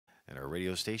And our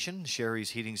radio station,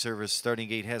 Sherry's Heating Service Starting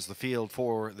Gate, has the field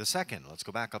for the second. Let's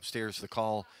go back upstairs to the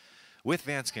call with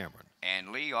Vance Cameron.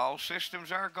 And Lee, all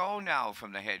systems are go now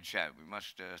from the headset. We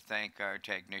must thank our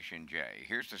technician, Jay.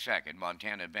 Here's the second.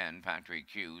 Montana Ben, Patrick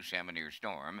Q, Salmonier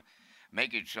Storm.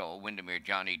 Make It So, Windermere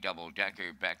Johnny, Double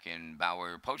Decker,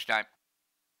 Beckenbauer, Post Time.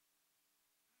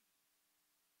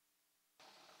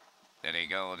 There they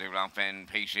go. They're off and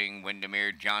pacing.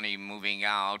 Windermere Johnny moving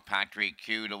out. Patrick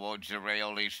Q towards the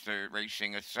rail. He's third,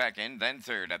 racing a second. Then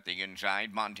third at the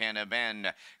inside. Montana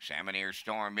Ben. Salmonier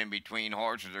Storm in between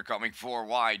horses. They're coming 4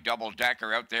 wide. Double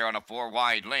Decker out there on a 4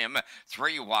 wide limb.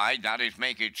 3 wide. That is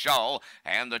Make It So.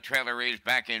 And the trailer is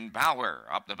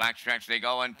Beckenbauer. Up the backstretch they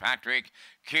go. And Patrick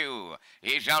Q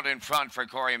is out in front for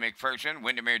Corey McPherson.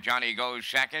 Windermere Johnny goes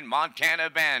second.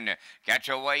 Montana Ben gets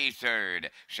away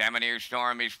third. Salmonier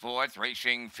Storm is fourth.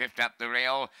 Racing fifth up the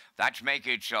rail. That's Make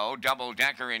It So. Double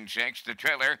Decker in sixth. The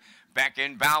trailer,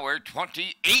 Beckenbauer,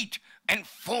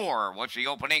 28-4 was the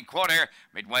opening quarter.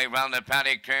 Midway round the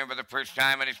paddock turn for the first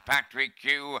time, and it's Patrick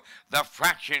Q, the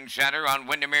fraction setter on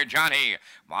Windermere Johnny.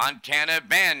 Montana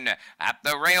Ben at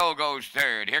the rail goes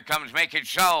third. Here comes Make It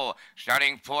So.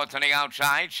 Starting fourth on the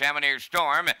outside, Salmonier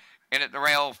Storm. In at the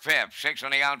rail fifth. Sixth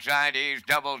on the outside is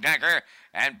Double Decker.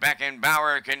 And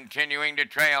Beckenbauer continuing to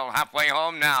trail halfway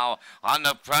home now. On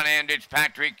the front end, it's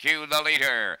Patrick Q, the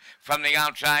leader. From the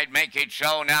outside, Make It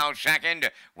So now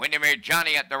second. Windermere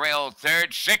Johnny at the rail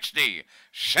third. 60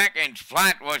 seconds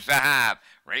flat was the half.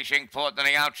 Racing fourth on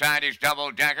the outside is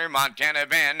Double Decker. Montana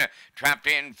Ben trapped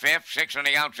in fifth. Sixth on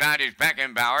the outside is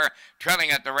Beckenbauer.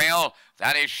 Trailing at the rail,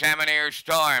 that is Salmonier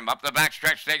Storm. Up the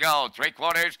backstretch they go.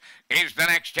 3/4 is the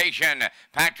next station.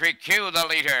 Patrick Q, the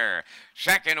leader.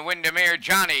 Second, Windermere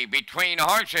Johnny. Between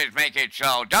horses, Make It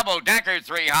So. Double Decker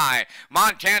 3 high.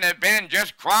 Montana Ben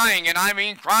just crying, and I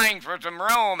mean crying for some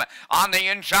room. On the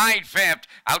inside, fifth.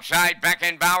 Outside,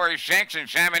 Beckenbauer 6th and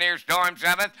Salmonier Storm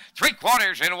 7th.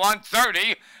 3/4 in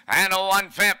 130 and a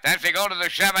 1/5 as they go to the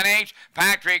 7/8.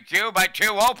 Patrick Q by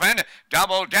 2 open.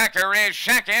 Double Decker is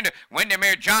second.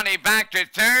 Windermere Johnny back to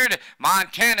third.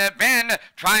 Montana Ben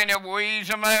trying to wheeze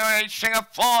him racing a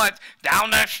fourth.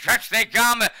 Down the stretch they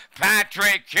come.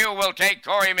 Patrick Q will take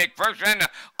Corey McPherson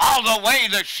all the way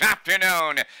this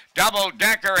afternoon. Double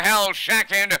Decker held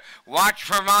second. Watch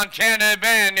for Montana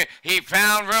Ben. He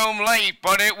found room late,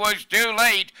 but it was too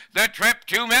late. The trip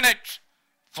 2 minutes.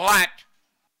 Flat.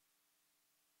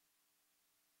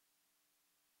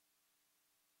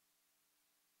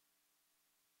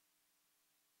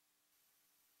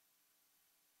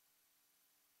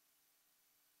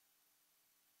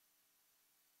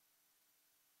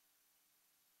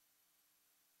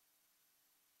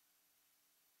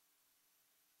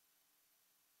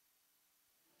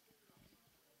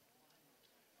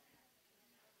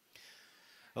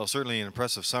 Well, certainly an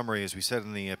impressive summary, as we said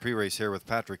in the pre-race here with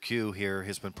Patrick Q here.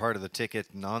 Has been part of the ticket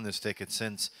and on this ticket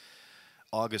since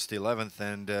August 11th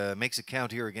and makes it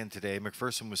count here again today.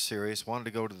 McPherson was serious, wanted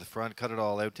to go to the front, cut it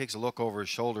all out, takes a look over his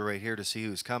shoulder right here to see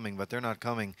who's coming, but they're not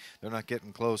coming. They're not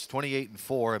getting close.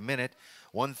 28-4, a minute.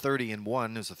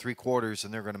 1:30-1 is the 3/4,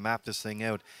 and they're going to map this thing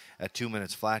out at 2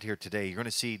 minutes flat here today. You're going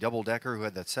to see Double Decker, who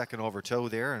had that second over toe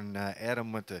there, and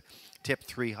Adam went to tip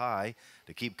 3 high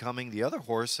to keep coming. The other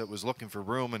horse that was looking for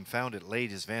room and found it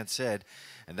late, as Vance said,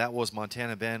 and that was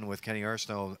Montana Ben with Kenny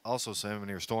Arsenault. Also,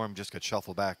 Salmonier Storm just got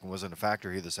shuffled back and wasn't a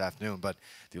factor here this afternoon. But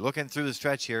if you're looking through the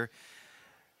stretch here,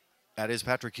 that is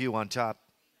Patrick Q on top,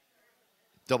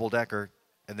 Double Decker,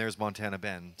 and there's Montana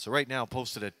Ben. So right now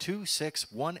posted at 2,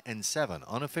 6, 1, and 7,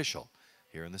 unofficial,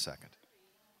 here in the second.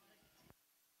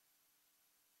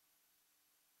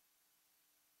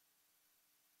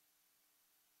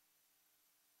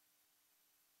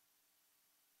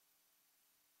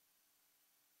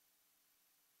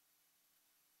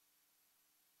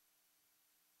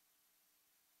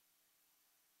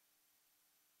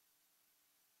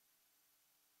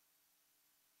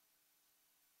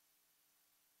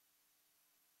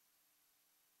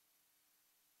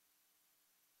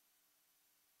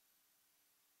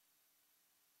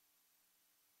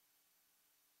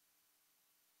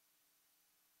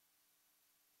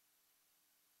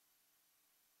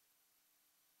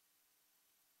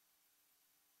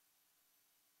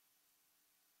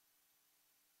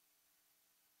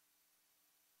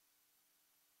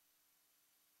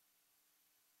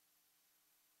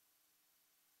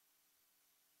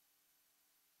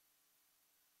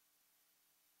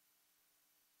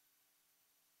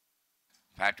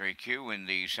 Patrick Q in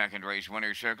the second race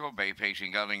winner's circle. Bay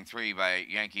pacing gelding 3 by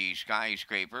Yankee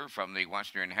Skyscraper from the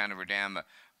Western Hanover Dam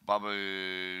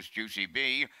Bubba's Juicy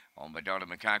B, owned by Donna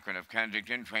McCachran of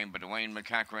Kensington, trained by Dwayne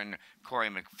McCachran, Corey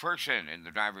McPherson in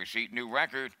the driver's seat. New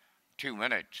record, 2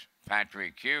 minutes.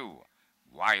 Patrick Q.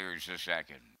 Wires the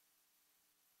second.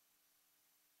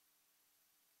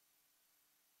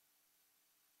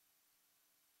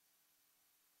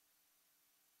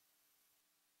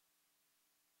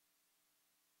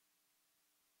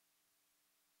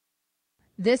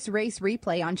 This race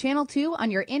replay on Channel 2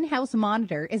 on your in-house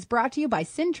monitor is brought to you by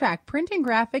Syntrack Print and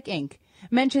Graphic Inc.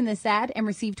 Mention this ad and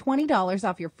receive $20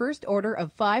 off your first order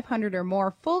of 500 or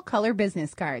more full-color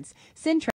business cards. Syntrack